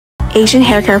Asian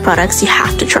hair care products you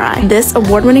have to try. This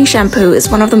award-winning shampoo is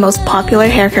one of the most popular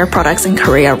hair care products in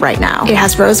Korea right now. It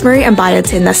has rosemary and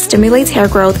biotin that stimulates hair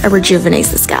growth and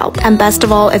rejuvenates the scalp. And best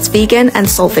of all, it's vegan and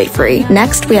sulfate-free.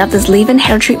 Next, we have this leave-in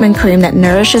hair treatment cream that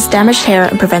nourishes damaged hair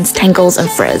and prevents tangles and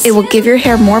frizz. It will give your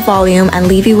hair more volume and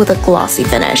leave you with a glossy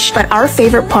finish. But our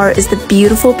favorite part is the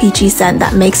beautiful peachy scent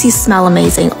that makes you smell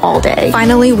amazing all day.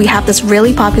 Finally, we have this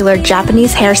really popular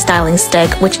Japanese hair styling stick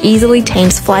which easily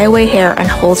tames flyaway hair and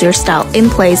holds your style in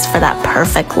place for that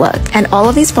perfect look. And all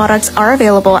of these products are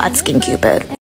available at SkinCupid.